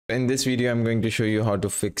In this video, I'm going to show you how to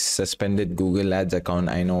fix suspended Google Ads account.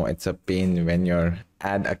 I know it's a pain when your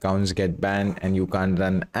ad accounts get banned and you can't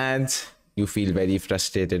run ads. You feel very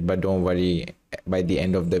frustrated, but don't worry. By the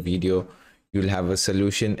end of the video, you'll have a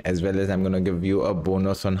solution, as well as I'm going to give you a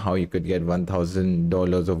bonus on how you could get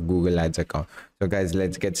 $1,000 of Google Ads account. So guys,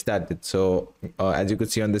 let's get started. So as you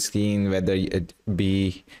could see on the screen, whether it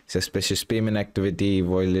be suspicious payment activity,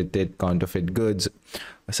 violated counterfeit goods,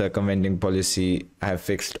 circumventing policy, I have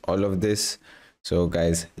fixed all of this. So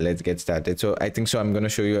guys, let's get started. So I think so I'm going to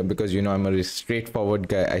show you, because you know I'm a straightforward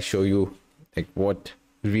guy. I show you like what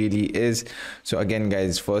really is. So again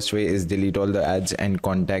guys, first way is delete all the ads and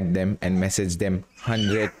contact them and message them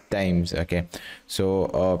 100 times. Okay,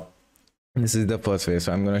 so this is the first way.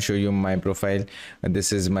 So I'm going to show you my profile.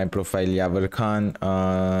 This is my profile, Yavar Khan.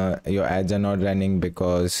 Your ads are not running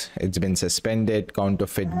because it's been suspended,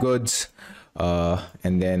 counterfeit goods,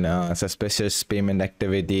 and then suspicious payment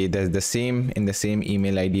activity. There's the same in the same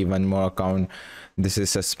email ID, one more account. This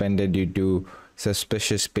is suspended due to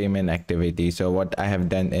suspicious payment activity. So what I have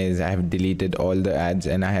done is I have deleted all the ads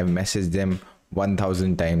and I have messaged them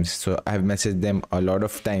 1,000 times. So I have messaged them a lot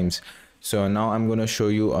of times. So now I'm going to show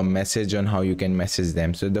you a message on how you can message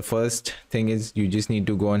them. So the first thing is you just need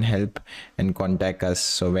to go on help and contact us.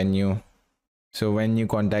 So when you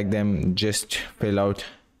contact them, just fill out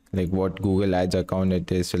like what Google Ads account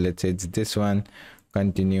it is. So let's say it's this one,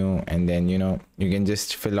 continue, and then you know you can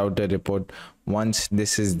just fill out a report once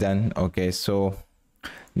this is done. Okay, so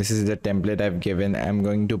this is the template I've given. I'm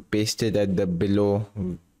going to paste it at the below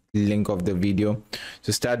link of the video.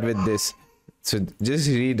 So start with this. So just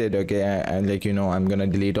read it. Okay, and like you know I'm gonna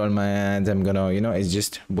delete all my ads. I'm gonna, you know, it's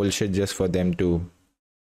just bullshit just for them to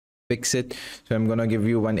fix it. So I'm gonna give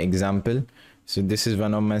you one example. So this is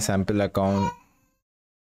one of my sample account.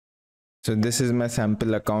 So this is my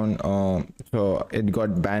sample account. So it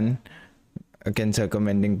got banned against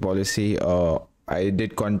circumventing policy. I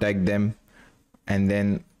did contact them, and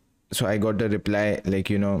then so I got a reply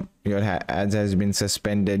like, you know, your ads has been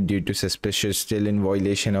suspended due to suspicious, still in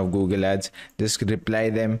violation of Google Ads. Just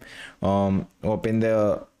reply them. Open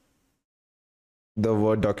the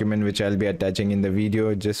Word document which I'll be attaching in the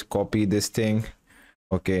video. Just copy this thing.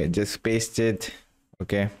 Okay, just paste it.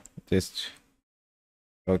 Okay, just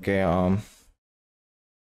okay.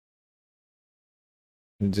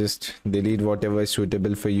 Just delete whatever is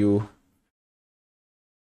suitable for you,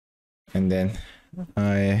 and then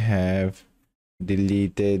I have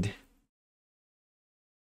deleted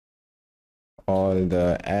all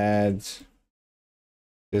the ads.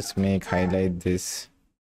 Just highlight this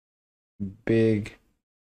big.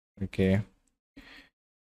 Okay,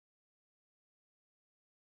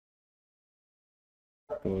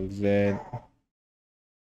 Control Z,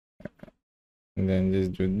 and then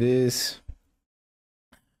just do this.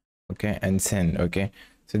 Okay, and send. Okay,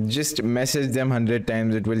 so just message them 100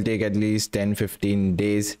 times. It will take at least 10-15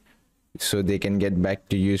 days so they can get back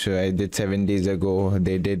to you. So I did 7 days ago,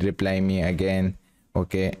 they did reply me again.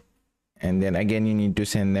 Okay, and then again you need to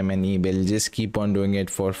send them an email. Just keep on doing it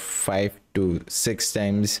for 5 to 6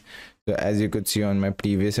 times. So as you could see on my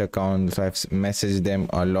previous account, so I've messaged them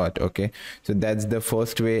a lot. Okay, so that's the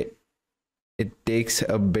first way. It takes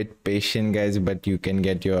a bit patient guys, but you can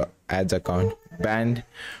get your ads account banned.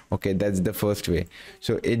 Okay, that's the first way.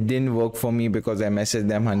 So it didn't work for me because I messaged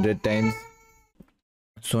them 100 times.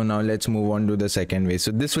 So now let's move on to the second way.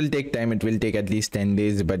 So this will take time. It will take at least 10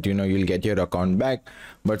 days, but you know you'll get your account back.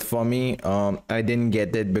 But for me, I didn't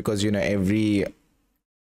get it because you know every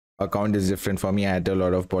account is different. For me, I had a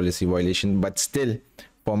lot of policy violation, but still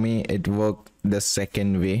for me it worked the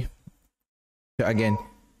second way. So again,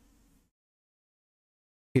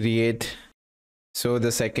 so the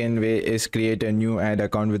second way is create a new ad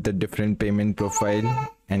account with a different payment profile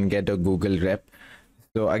and get a Google rep.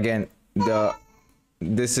 So again,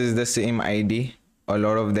 this is the same ID. A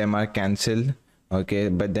lot of them are cancelled. Okay,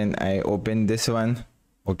 but then I open this one.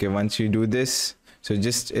 Okay, once you do this, so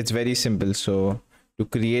just it's very simple. So to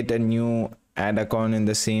create a new ad account in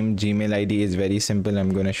the same Gmail ID is very simple.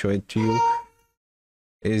 I'm gonna show it to you.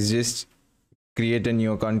 Is just create a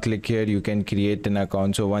new account. Click here, you can create an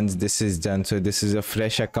account. So once this is done, so this is a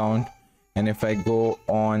fresh account, and if I go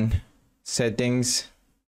on settings,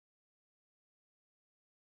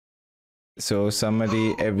 so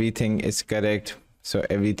summary, everything is correct. So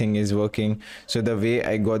everything is working. So the way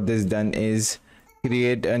I got this done is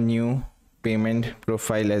create a new payment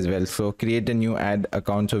profile as well. So create a new ad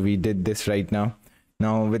account. So we did this right now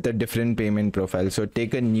with a different payment profile. So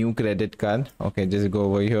take a new credit card. Okay, just go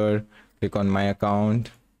over here, click on my account,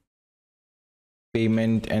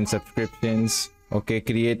 payment and subscriptions. Okay,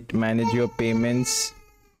 manage your payments.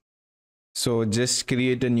 So just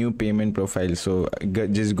create a new payment profile. So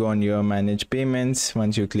just go on your manage payments.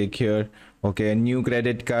 Once you click here, okay, new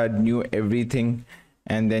credit card, new everything,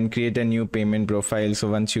 and then create a new payment profile. So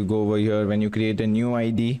once you go over here, when you create a new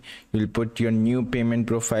ID, you'll put your new payment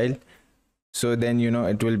profile. So then, you know,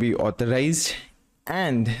 it will be authorized.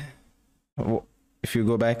 And if you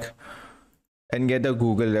go back and get a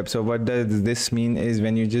Google rep, so what does this mean is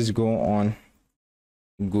when you just go on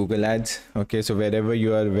Google ads, okay, so wherever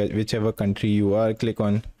you are, whichever country you are, click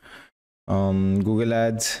on Google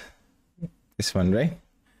ads, this one, right?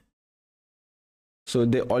 So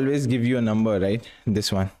they always give you a number, right?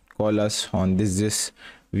 This one, call us on this,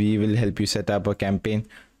 we will help you set up a campaign.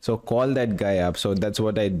 So call that guy up. So that's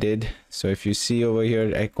what I did. So if you see over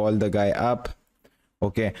here, I called the guy up.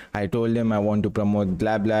 Okay, I told him I want to promote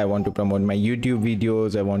blah blah, I want to promote my YouTube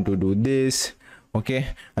videos, I want to do this. Okay,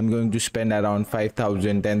 I'm going to spend around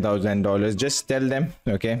 $5,000 $10,000. Just tell them.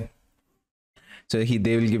 Okay, so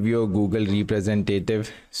they will give you a Google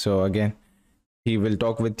representative. So again, he will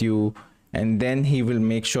talk with you, and then he will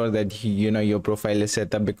make sure that your profile is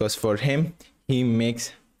set up, because for him, he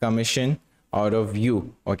makes commission out of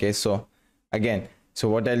you. Okay, so again, so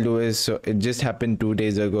what I'll do is, so it just happened 2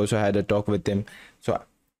 days ago, so I had a talk with him. So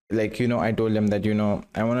like, I told him that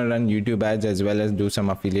I want to run YouTube ads as well as do some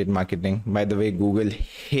affiliate marketing. By the way, Google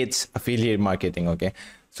hates affiliate marketing. Okay,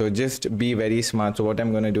 so just be very smart. So what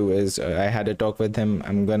I'm gonna do is, I had a talk with him.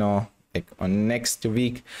 I'm gonna, like, on next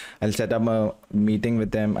week, I'll set up a meeting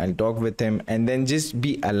with him, I'll talk with him, and then just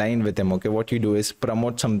be aligned with him. Okay, what you do is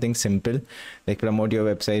promote something simple, like promote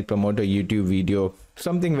your website, promote a YouTube video,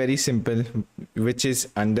 something very simple which is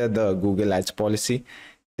under the Google ads policy.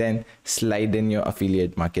 Then slide in your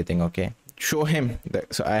affiliate marketing. Okay, show him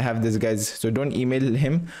that, so I have this guys. So don't email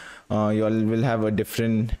him, you all will have a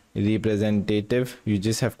different representative. You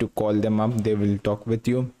just have to call them up, they will talk with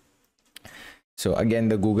you. So again,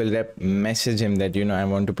 the Google rep, message him that I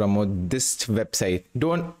want to promote this website.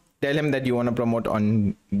 Don't tell him that you want to promote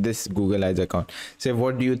on this Google ads account. Say,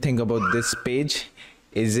 what do you think about this page?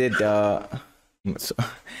 Is it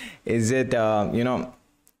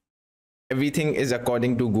everything is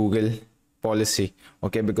according to Google policy.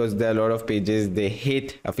 Okay, because there are a lot of pages, they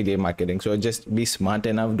hate affiliate marketing. So just be smart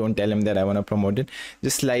enough. Don't tell him that I want to promote it.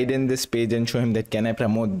 Just slide in this page and show him that, can I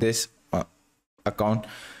promote this account,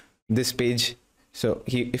 this page? So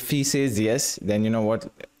if he says yes, then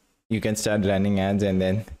you can start running ads. And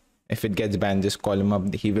then if it gets banned, just call him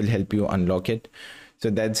up, he will help you unlock it. So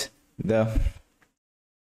that's the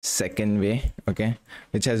second way, okay,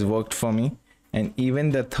 which has worked for me. And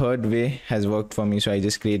even the third way has worked for me. So I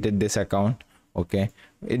just created this account. Okay,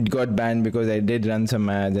 it got banned because I did run some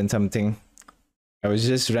ads and something. I was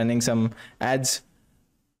just running some ads.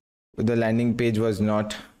 The landing page was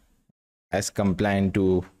not as compliant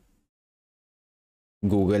to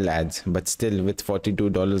Google ads, but still with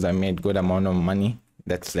 $42, I made good amount of money.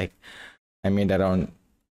 That's like, I made around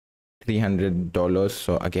 $300.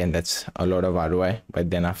 So again, that's a lot of ROI. But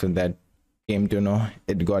then after that, came to know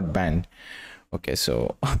it got banned. Okay,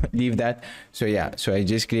 so leave that. So yeah, so I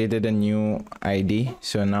just created a new ID.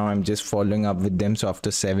 So now I'm just following up with them. So after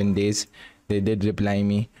 7 days, they did reply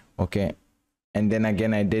me. Okay, and then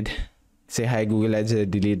again, I did say, hi Google ads, I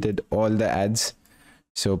deleted all the ads.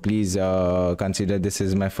 So please consider this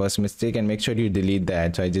is my first mistake and make sure you delete the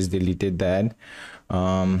ad. So I just deleted that.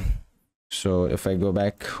 So if I go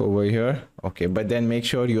back over here, okay, but then make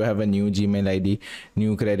sure you have a new Gmail ID,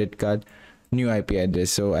 new credit card, new IP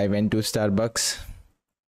address. So I went to Starbucks,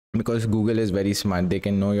 because Google is very smart. They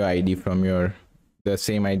can know your ID from the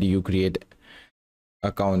same ID you create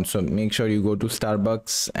account. So make sure you go to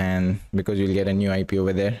Starbucks, and because you'll get a new IP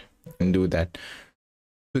over there, and do that.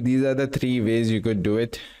 So these are the 3 ways you could do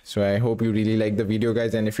it. So I hope you really like the video,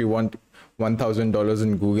 guys. And if you want $1,000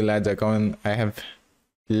 in Google ads account, I have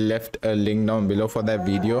left a link down below for that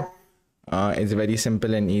video. It's very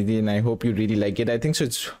simple and easy, and I hope you really like it. I think so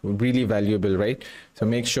it's really valuable, right? So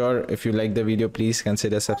make sure, if you like the video, please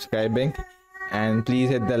consider subscribing, and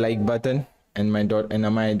please hit the like button. And my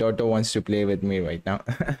daughter wants to play with me right now.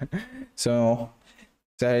 So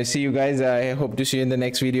I see you guys. I hope to see you in the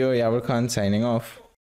next video. Yavar Khan signing off.